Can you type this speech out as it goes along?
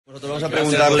Nosotros vamos a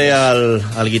preguntarle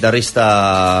al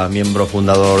guitarrista, miembro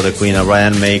fundador de Queen, a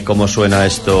Brian May, cómo suena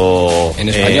esto en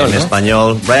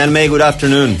español. Brian May, good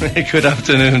afternoon. Good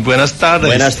afternoon. Buenas tardes.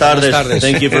 Buenas tardes.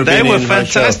 Thank you for being They were in my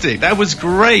fantastic. That was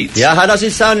great. Yeah, how does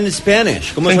it sound in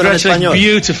Spanish? ¿Cómo suena en español?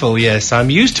 Beautiful, yes. I'm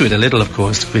used to it a little, of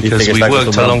course, because we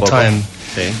worked a long time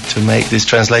to make this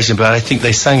translation, but I think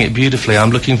they sang it beautifully.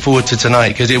 I'm looking forward to tonight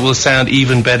because it will sound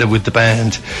even better with the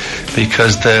band,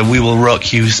 because the We Will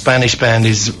Rock You Spanish band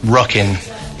is rocking.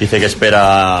 Dice que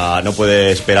no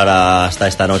puede esperar hasta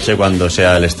esta noche cuando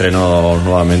sea el estreno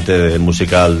nuevamente del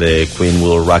musical de Queen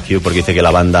Will Rock You, porque dice que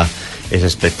la banda es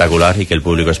espectacular y que el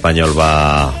público español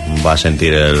va a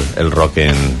sentir el rock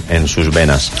en sus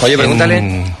venas. Oye,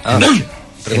 pregúntale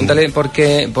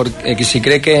si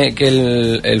cree que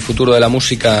el futuro de la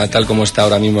música, tal como está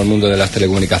ahora mismo el mundo de las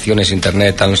telecomunicaciones,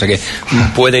 internet, tal, no sé qué,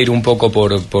 puede ir un poco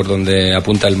por donde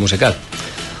apunta el musical.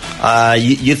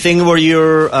 You think what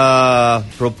you're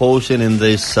proposing in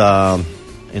this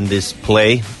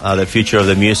play, the future of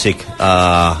the music,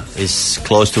 is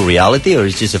close to reality, or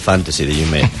is just a fantasy that you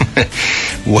made?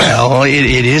 Well,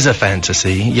 it is a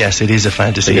fantasy. Yes, it is a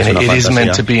fantasy, and it is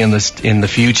meant to be in the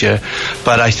future.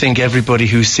 But I think everybody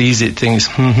who sees it thinks,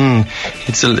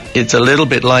 it's a little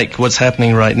bit like what's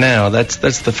happening right now.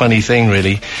 That's the funny thing,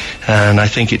 really. And I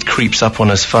think it creeps up on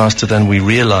us faster than we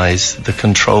realize the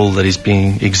control that is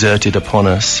being exerted upon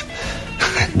us.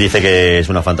 Dice que es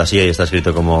una fantasía y está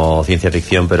escrito como ciencia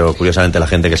ficción, pero curiosamente la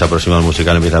gente que se aproxima al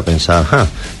musical empieza a pensar,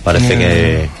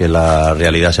 parece que la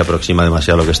realidad se aproxima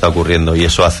demasiado a lo que está ocurriendo, y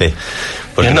eso hace...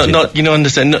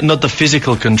 not the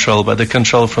physical control, but the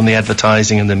control from the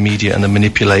advertising and the media and the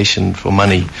manipulation for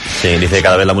money. Sí, dice que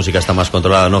cada vez la música está más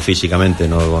controlada, no físicamente,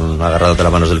 no agarrándote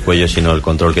las manos del cuello, sino el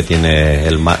control que tiene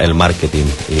el marketing.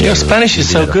 Your Spanish is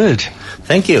so good.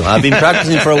 Thank you. I've been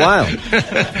practicing for a while.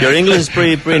 Your English is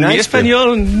pretty nice. Mi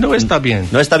español no está bien.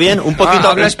 ¿No está bien? Un poquito.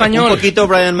 ¿Habla español? Un poquito,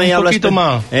 Brian May, habla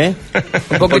español. Un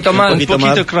poquito mal. Un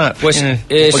poquito crap. Pues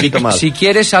si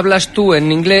quieres hablas tú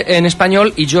en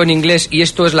español y yo en inglés, y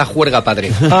esto es la juerga,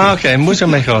 padre. Okay, mucho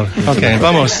mejor. Okay,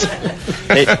 vamos.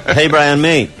 Hey, Brian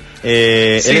May.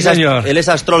 Él es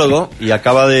astrólogo y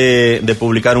acaba de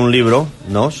publicar un libro,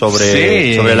 ¿no?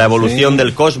 Sobre la evolución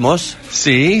del cosmos.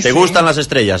 Sí. ¿Te gustan las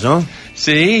estrellas, no?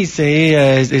 Sí,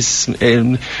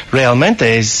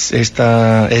 realmente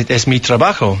es mi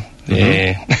trabajo.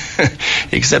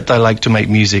 Except I like to make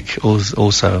music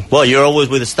also. Well, you're always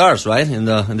with the stars, right? In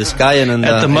the sky and in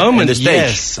at the moment, in the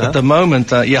stage. Yes. At the moment,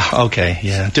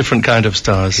 different kind of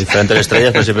stars. Diferentes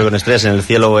estrellas, pero siempre con estrellas en el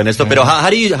cielo o en esto. Pero how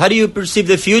do you perceive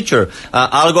the future?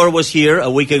 Al Gore was here a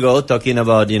week ago talking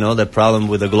about, the problem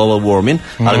with the global warming.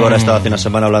 Al Gore ha estado hace una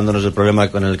semana hablándonos del problema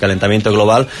con el calentamiento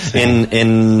global. Sí.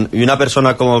 Y una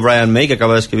persona como Brian May, que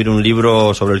acaba de escribir un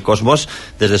libro sobre el cosmos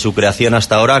desde su creación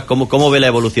hasta ahora, ¿cómo ve la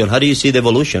evolución? How do you see the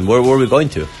evolution? Where are we going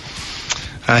to?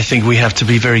 I think we have to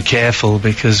be very careful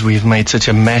because we've made such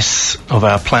a mess of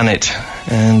our planet,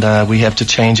 and we have to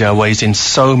change our ways in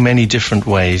so many different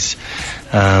ways.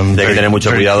 Hay que tener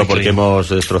mucho cuidado porque hemos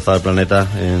destrozado el planeta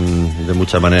de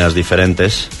muchas maneras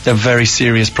diferentes. It's a very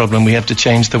serious problem. We have to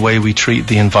change the way we treat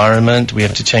the environment. We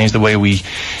have to change the way we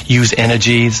use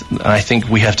energies. I think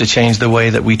we have to change the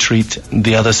way that we treat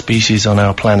the other species on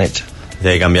our planet.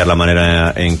 Hay que cambiar la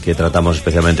manera en que tratamos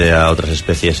especialmente a otras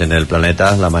especies en el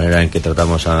planeta, la manera en que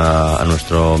tratamos a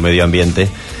nuestro medio ambiente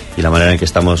y la manera en que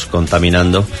estamos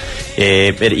contaminando.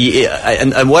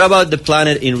 And what about the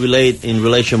planet in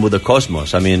relation with the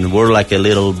cosmos? I mean, we're like a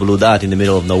little blue dot in the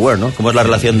middle of nowhere, ¿no? ¿Cómo es la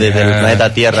relación del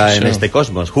planeta Tierra en este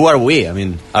cosmos? Who are we? I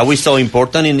mean, are we so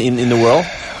important in the world?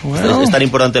 Well, ¿Es tan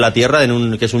importante la Tierra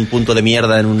que es un punto de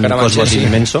mierda en un cosmos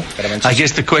inmenso? I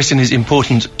guess the question is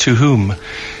important to whom.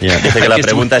 Yeah, dice que la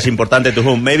pregunta es importante to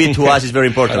whom. Maybe to us is very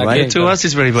important, right? To us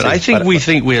is very important. I think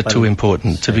we are too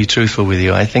important, to be truthful with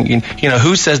you. I think,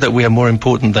 who says that we are more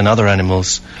important than other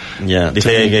animals? Yeah, dice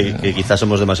que quizás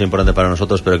somos demasiado importantes para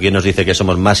nosotros, pero ¿quién nos dice que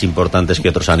somos más importantes que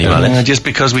otros animales? Just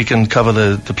because we can cover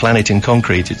the planet in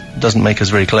concrete, it doesn't make us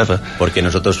very clever. Porque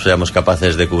nosotros seamos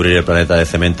capaces de cubrir el planeta de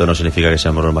cemento no significa que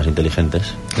seamos los más inteligentes.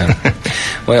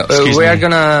 Well, we are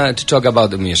gonna to talk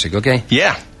about the music, okay?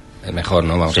 Yeah. Mejor,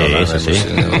 ¿no? Vamos a hablar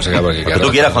de música porque tú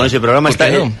quieras, Juan, el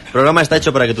programa está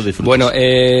hecho para que tú disfrutes. Bueno,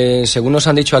 según nos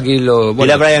han dicho aquí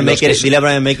dile a Brian May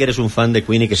que eres un fan de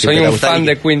Queen y que soy un fan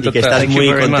de Queen y que estás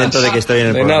muy contento de que estoy en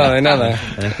el programa. De nada.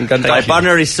 Encantado. My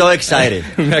partner is so excited.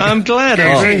 I'm glad.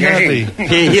 I'm very happy.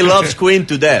 He loves Queen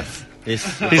to death.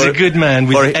 He's a good man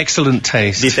with excellent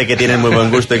taste. Dice que tiene muy buen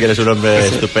gusto y que eres un hombre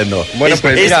estupendo. Bueno,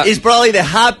 pues mira, it's probably the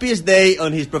happiest day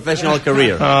on his professional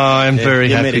career. Oh, I'm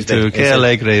very happy too. Qué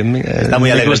alegre. Está muy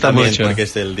alegre también mucho. porque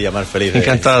es el día más feliz de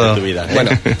tu vida.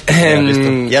 Bueno,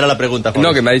 y ahora la pregunta, Juan.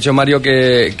 No, que me ha dicho Mario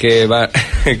que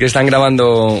están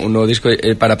grabando un nuevo disco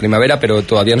para primavera, pero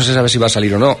todavía no se sabe si va a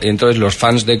salir o no. Y entonces los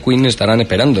fans de Queen estarán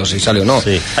esperando si sale o no.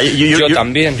 Sí. Yo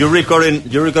también. You're recording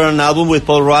an album with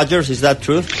Paul Rogers, is that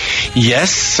true?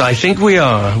 Yes, I think we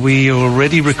are. We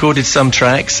already recorded some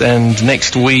tracks, and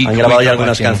next week... ¿Han grabado ya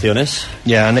algunas canciones?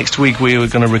 Yeah, next week we were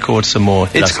going to record some more.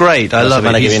 It's great, I love it. La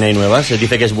semana que viene hay nuevas, se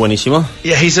dice que es buenísimo.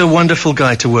 Yeah, he's a wonderful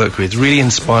guy to work with, really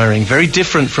inspiring, very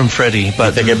different from Freddie.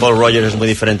 But dice que Paul Rogers es muy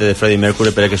diferente de Freddie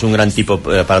Mercury, pero que es un gran tipo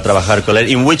para trabajar con él.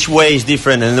 In which way is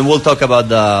different? And then we'll talk about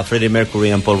Freddie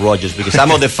Mercury and Paul Rogers, because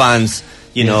some of the fans...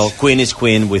 You know, yes. Queen is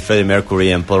Queen with Freddie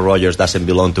Mercury and Paul Rogers doesn't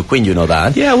belong to Queen, you know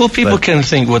that. Yeah, well, people can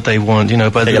think what they want, you know.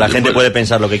 But que la gente puede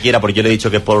pensar lo que quiera, porque yo le he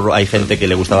dicho que hay gente que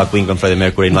le gustaba Queen con Freddie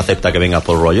Mercury y no acepta que venga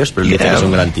Paul Rogers, pero él dice que es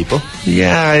un gran tipo.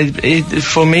 Yeah,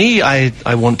 for me,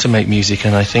 I want to make music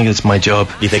and I think it's my job.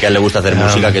 Dice que a él le gusta hacer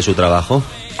música, que es su trabajo.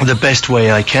 The best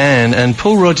way I can, and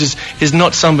Paul Rogers is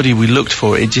not somebody we looked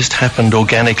for. It just happened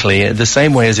organically, the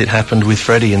same way as it happened with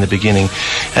Freddie in the beginning.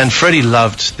 And Freddie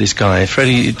loved this guy.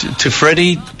 To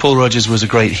Freddie, Paul Rogers was a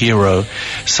great hero.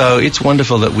 So it's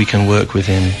wonderful that we can work with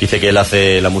him. Dice que él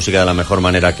hace la música de la mejor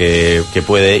manera que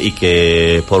puede y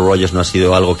que Paul Rogers no ha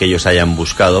sido algo que ellos hayan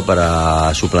buscado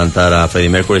para suplantar a Freddie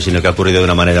Mercury, sino que ha ocurrido de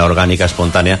una manera orgánica,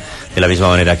 espontánea, de la misma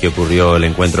manera que ocurrió el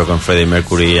encuentro con Freddie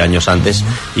Mercury años antes,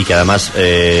 y que además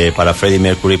para Freddie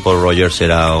Mercury Paul Rogers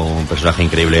era un personaje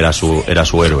increíble, era su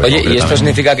héroe. Oye, ¿y esto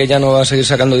significa que ya no va a seguir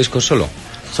sacando discos solo?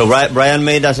 So Brian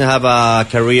May doesn't have a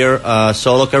career,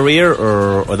 solo career,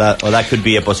 or that could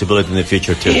be a possibility in the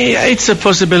future too. Yeah, it's a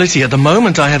possibility. At the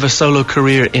moment, I have a solo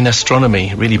career in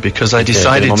astronomy, really, because I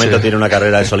decided. En el momento tiene una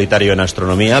carrera de solitario en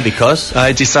astronomía, because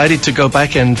I decided to go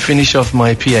back and finish off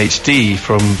my PhD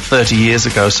from 30 years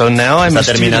ago. So now I'm a student again.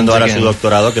 Está terminando ahora su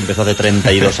doctorado que empezó hace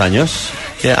 32 años.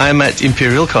 Yeah, I'm at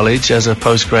Imperial College as a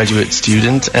postgraduate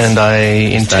student, and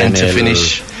I intend to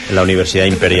finish. La Universidad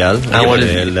Imperial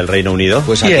del Reino Unido.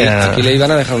 Pues aquí le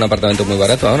iban a dejar un apartamento muy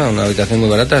barato ahora, una habitación muy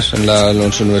barata en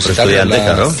los universitarios.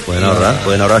 Claro,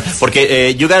 pueden ahorrar.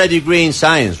 Porque you got a degree in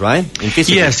science, right? In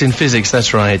physics. Yes, in physics,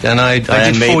 that's right. And I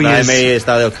did 4 years. May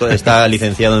está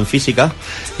licenciado en física.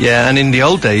 Yeah, and in the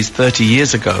old days, 30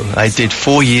 years ago, I did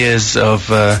 4 years of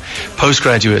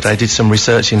postgraduate. I did some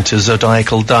research into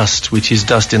zodiacal dust, which is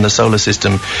dust in the solar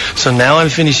system. So now I'm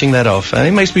finishing that off, and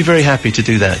it makes me very happy to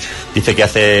do that. Dice que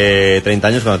hace 30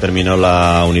 años, cuando terminó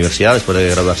la universidad, después de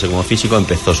graduarse como físico,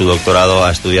 empezó su doctorado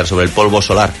a estudiar sobre el polvo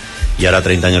solar. Y ahora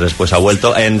 30 años después ha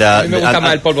vuelto. And, a mí me gusta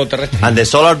más el polvo terrestre. And the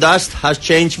solar dust has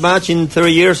changed much in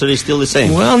 30 years, or is still the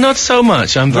same? Well, not so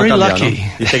much. I'm very lucky.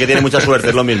 ¿No? Dice que tiene mucha suerte,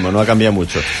 es lo mismo, no ha cambiado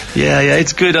mucho. Yeah,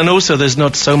 it's good. And also there's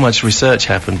not so much research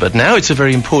happened. But now it's a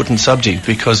very important subject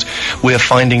because we're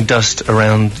finding dust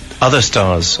around other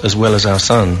stars as well as our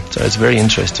sun. So it's very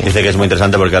interesting. Dice que es muy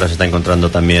interesante porque ahora se está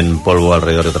encontrando también polvo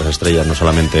alrededor de otras estrellas, no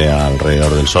solamente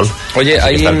alrededor del Sol. Oye,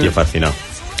 está el tío fascinado.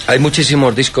 Hay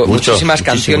muchísimos discos, muchísimas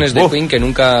canciones de Queen que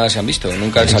nunca se han visto,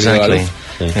 nunca han salido a la luz,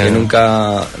 que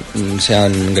nunca se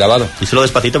han grabado. Y solo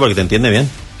despacito porque te entiende bien.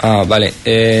 Ah, vale.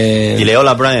 Dile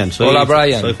hola Brian, soy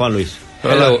Juan Luis.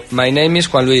 Hello, my name is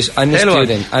Juan Luis. I'm a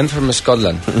student. I'm from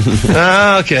Scotland.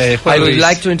 Okay. I would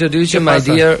like to introduce you, my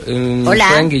dear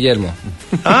friend Guillermo.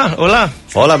 Hola.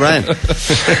 Hola, Brian.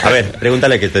 A ver,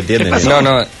 pregúntale que te entiende.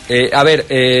 No. A ver,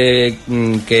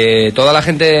 que toda la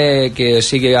gente que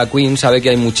sigue a Queen sabe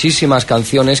que hay muchísimas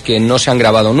canciones que no se han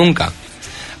grabado nunca.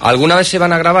 ¿Alguna vez se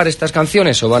van a grabar estas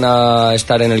canciones o van a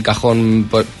estar en el cajón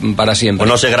para siempre? O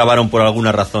no se grabaron por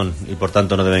alguna razón y por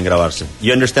tanto no deben grabarse.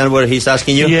 You understand what he's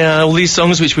asking you? Yeah, all these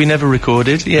songs which we never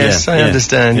recorded. Yes, I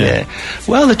understand. Yeah.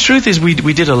 Well, the truth is we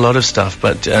did a lot of stuff,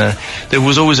 but there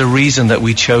was always a reason that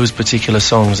we chose particular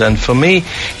songs. And for me,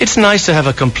 it's nice to have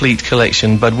a complete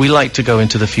collection, but we like to go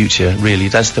into the future, really.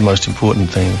 That's the most important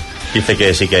thing. Dice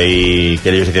que sí que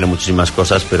ellos hicieron muchísimas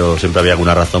cosas, pero siempre había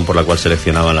alguna razón por la cual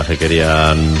seleccionaban las que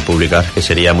querían publicar, que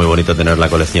sería muy bonito tener la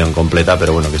colección completa,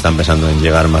 pero bueno, que están pensando en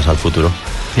llegar más al futuro.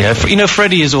 Yeah, you know,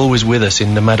 Freddie is always with us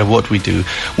in no matter what we do.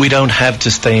 We don't have to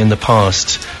stay in the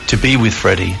past to be with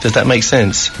Freddie. Does that make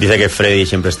sense? Dice que Freddie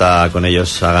siempre está con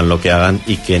ellos, hagan lo que hagan,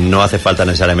 y que no hace falta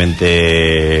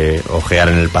necesariamente ojear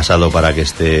en el pasado para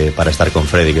estar con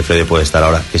Freddie, que Freddie puede estar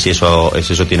ahora, que si eso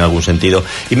tiene algún sentido.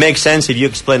 It makes sense if you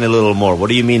explain a little more. What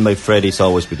do you mean by Freddie's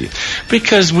always with you?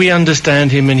 Because we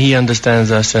understand him and he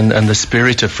understands us, and the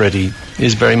spirit of Freddie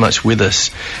is very much with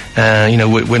us. You know,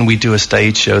 when we do a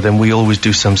stage show, then we always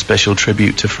do some special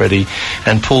tribute to Freddie,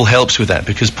 and Paul helps with that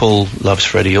because Paul loves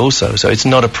Freddie also. So it's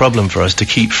not a problem for us to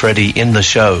keep Freddie in the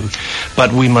show,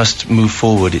 but we must move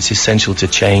forward. It's essential to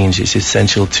change. It's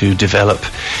essential to develop,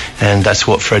 and that's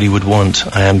what Freddie would want.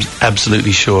 I am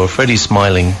absolutely sure. Freddie's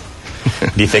smiling.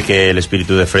 Dice que el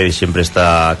espíritu de Freddie siempre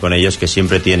está con ellos, que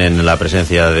siempre tienen la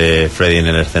presencia de Freddie en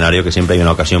el escenario, que siempre hay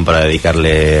una ocasión para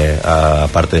dedicarle a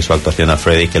parte de su actuación a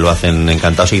Freddie, que lo hacen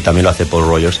encantados, y también lo hace Paul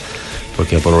Rogers,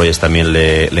 porque a Paul Rogers también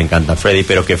le encanta Freddie,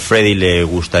 pero que Freddie le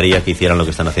gustaría que hicieran lo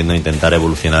que están haciendo, intentar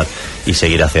evolucionar y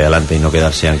seguir hacia adelante y no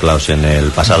quedarse anclados en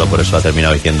el pasado. Por eso ha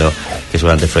terminado diciendo que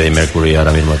seguramente Freddie Mercury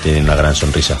ahora mismo tiene una gran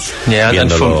sonrisa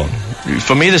viéndolo.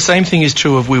 For me, the same thing is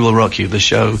true of We Will Rock You, the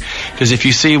show. Because if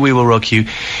you see We Will Rock You,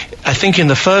 I think in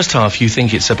the first half you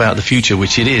think it's about the future,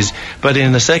 which it is. But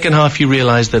in the second half you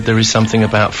realise that there is something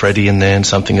about Freddie in there and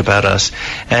something about us.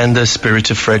 And the spirit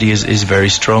of Freddie is very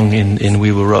strong in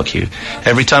We Will Rock You.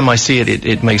 Every time I see it,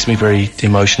 it makes me very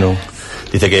emotional.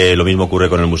 Dice que lo mismo ocurre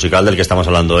con el musical del que estamos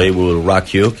hablando hoy, Will Rock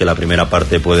You, que la primera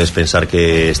parte puedes pensar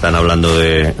que están hablando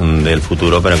del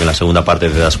futuro, pero que en la segunda parte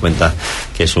te das cuenta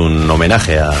que es un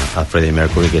homenaje a Freddie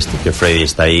Mercury, que Freddie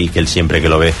está ahí, que él siempre que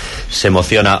lo ve se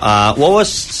emociona. What was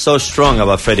so strong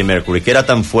about Freddie Mercury? ¿Qué era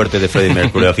tan fuerte de Freddie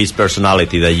Mercury, of his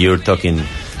personality, that you're talking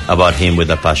about him with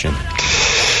that passion?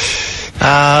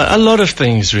 A lot of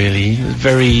things, really.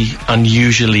 Very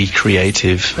unusually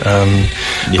creative.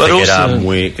 Dice que era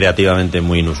creativamente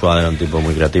muy inusual, era un tipo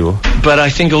muy creativo. But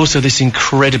I think also this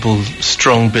incredible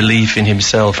strong belief in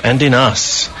himself and in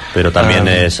us. Pero también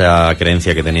esa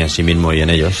creencia que tenía en sí mismo y en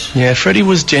ellos. Yeah, Freddie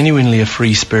was genuinely a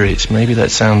free spirit. Maybe that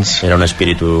sounds... Era un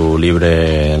espíritu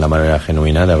libre en la manera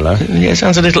genuina de hablar. Yeah, it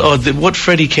sounds a little odd. What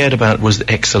Freddie cared about was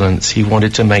excellence. He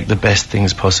wanted to make the best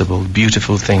things possible,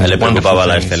 beautiful things, a él le preocupaba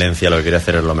la things. Excelencia, lo que quería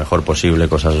hacer es lo mejor posible,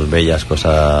 cosas bellas,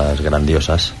 cosas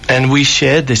grandiosas. And we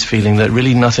shared this feeling that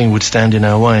really nothing would stand in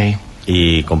our way.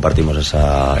 Y compartimos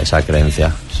esa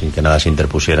creencia sin que nada se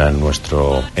interpusiera en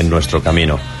nuestro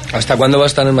camino. ¿Hasta cuándo va a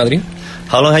estar en Madrid?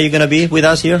 How long are you going to be with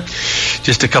us here?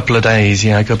 Just a couple of days,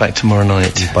 yeah. I go back tomorrow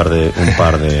night. Un par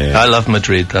de I love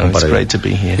Madrid, though. It's great to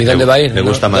be here. ¿Y dónde va a ir? Me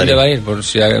gusta Madrid. ¿Dónde va a ir? Por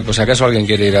si acaso alguien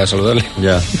quiere ir a saludarle.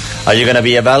 Yeah. Are you going to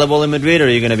be available in Madrid, or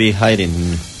are you going to be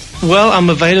hiding? Well, I'm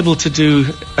available to do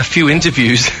a few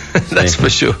interviews, that's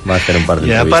for sure. Va a hacer un par de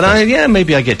but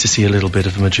maybe I get to see a little bit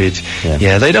of Madrid.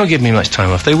 Yeah, they don't give me much time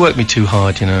off. They work me too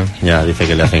hard, you know. Ya, dice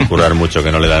que le hacen curar mucho,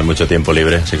 que no le dan mucho tiempo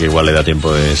libre, así que igual le da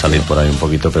tiempo de salir por ahí un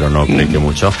poquito, pero no creo que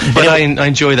mucho. But I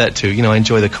enjoy that too, you know, I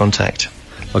enjoy the contact.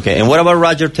 Okay, and what about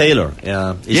Roger Taylor?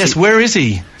 Yes, where is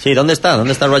he? Sí, ¿dónde está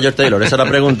Roger Taylor? Esa es la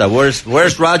pregunta. Where's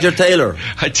Roger Taylor?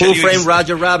 Who framed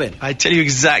Roger Rabbit? I tell you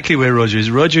exactly where Roger is.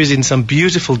 Roger is in some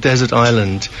beautiful desert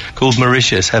island called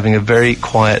Mauritius, having a very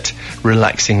quiet,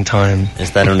 relaxing time.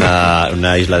 Está en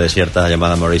una isla desierta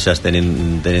llamada Mauritius,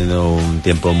 teniendo un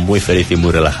tiempo muy feliz y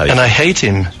muy relajado. And I hate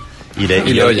him. Y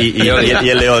él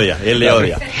le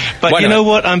odia. But you know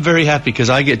what? I'm very happy because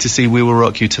I get to see We Will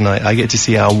Rock You tonight. I get to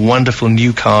see our wonderful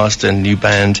new cast and new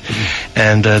band,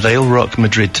 and they'll rock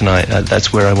Madrid tonight.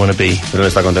 That's where I want to be. Pero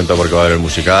está contento porque va a ver el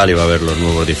musical y va a ver los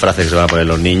nuevos disfraces que se van a poner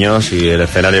los niños y el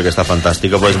escenario que está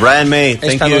fantástico. Pues Brian May,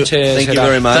 thank you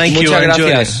very much. Thank you, muchas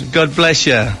gracias. God bless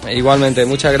you. Igualmente,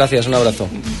 muchas gracias. Un abrazo.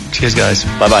 Cheers, guys.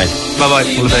 Bye bye. Bye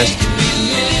bye. All the best.